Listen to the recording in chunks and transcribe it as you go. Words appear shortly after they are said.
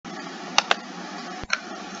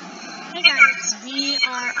We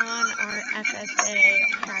are on our FSA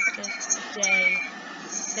practice day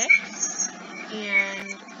 6, and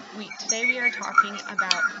today we are talking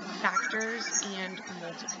about factors and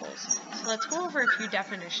multiples. So let's go over a few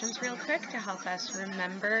definitions real quick to help us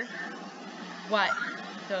remember what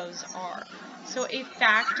those are. So a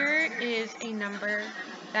factor is a number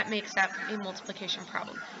that makes up a multiplication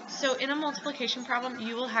problem. So in a multiplication problem,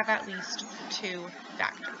 you will have at least 2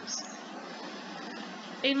 factors.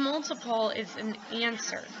 A multiple is an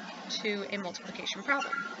answer to a multiplication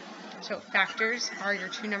problem. So factors are your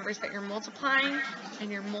 2 numbers that you're multiplying,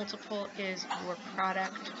 and your multiple is your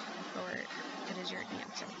product, or it is your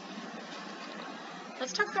answer.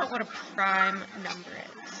 Let's talk about what a prime number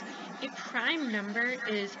is. A prime number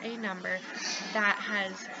is a number that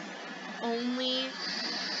has only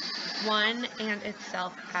 1 and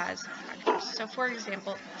itself as factors. So for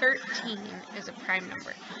example, 13 is a prime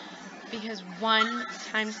number because 1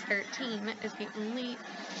 times 13 is the only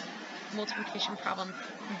multiplication problem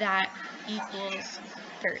that equals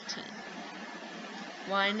 13.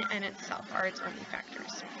 1 and itself are its only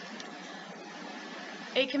factors.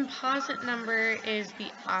 A composite number is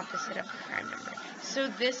the opposite of a prime number. So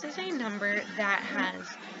this is a number that has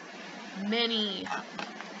many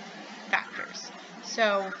factors.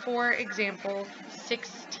 So for example,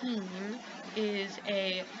 16 is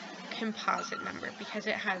a composite number because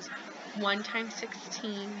it has 1 times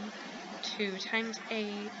 16, 2 times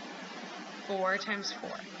 8, 4 times 4.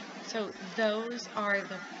 So those are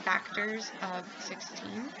the factors of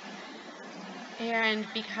 16. And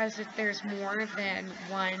because there's more than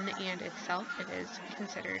 1 and itself, it is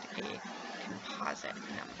considered a composite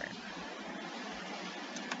number.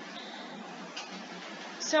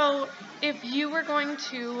 So if you were going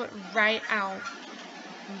to write out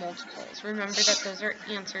multiples, remember that those are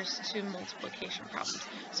answers to multiplication problems.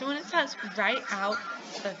 So when it says write out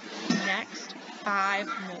the next 5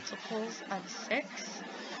 multiples of 6,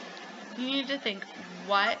 you need to think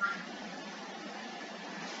what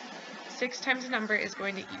 6 times a number is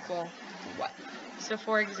going to equal what. So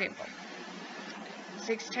for example,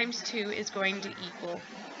 6 times 2 is going to equal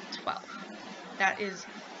 12. That is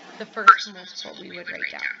the first multiple we would write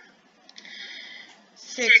down.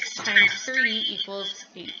 6 times 3 equals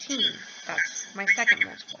 18. That's my second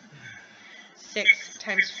multiple. 6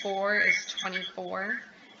 times 4 is 24.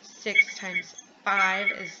 6 times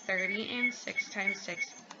 5 is 30. And 6 times 6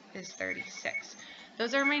 is 36.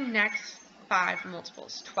 Those are my next 5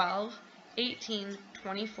 multiples. 12, 18,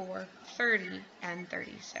 24, 30, and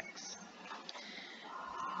 36.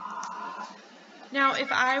 Now,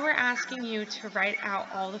 if I were asking you to write out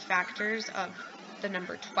all the factors of the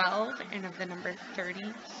number 12 and of the number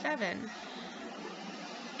 37,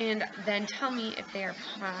 and then tell me if they are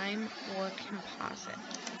prime or composite.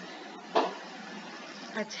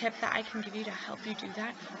 A tip that I can give you to help you do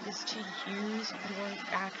that is to use your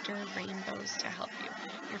factor rainbows to help you.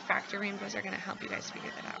 Your factor rainbows are going to help you guys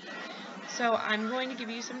figure that out. So I'm going to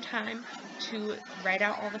give you some time to write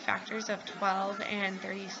out all the factors of 12 and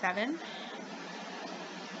 37,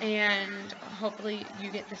 and hopefully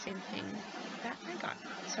you get the same thing that I got.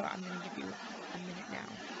 So I'm going to give you a minute now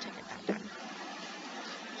to get that done.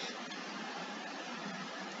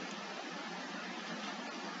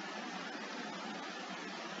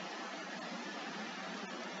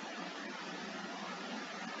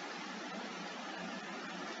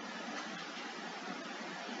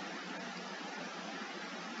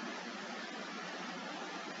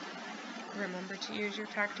 Remember to use your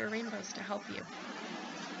factor rainbows to help you.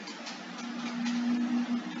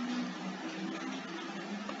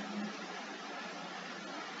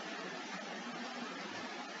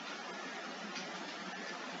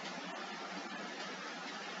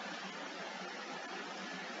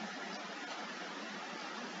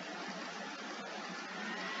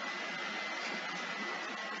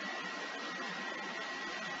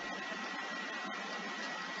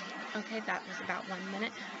 Okay, that was about 1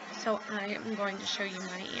 minute. So I am going to show you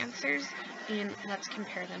my answers, and let's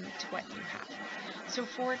compare them to what you have. So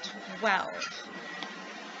for 12,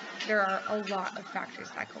 there are a lot of factors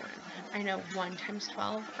that go in. I know 1 times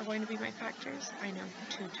 12 are going to be my factors. I know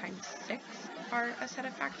 2 times 6 are a set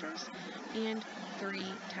of factors, and 3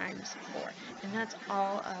 times 4. And that's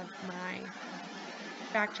all of my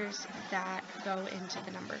factors that go into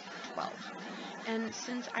the number 12. And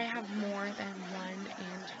since I have more than 1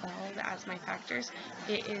 and 12 as my factors,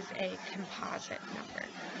 it is a composite number.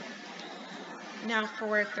 Now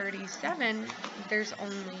for 37, there's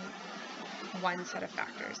only 1 set of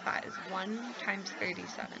factors. That is 1 times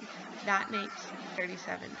 37. That makes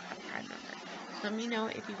 37 a prime number. Let me know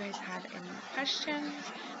if you guys have any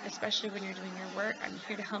questions, especially when you're doing your work. I'm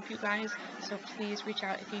here to help you guys, so please reach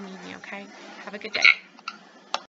out if you need me, okay? Have a good day.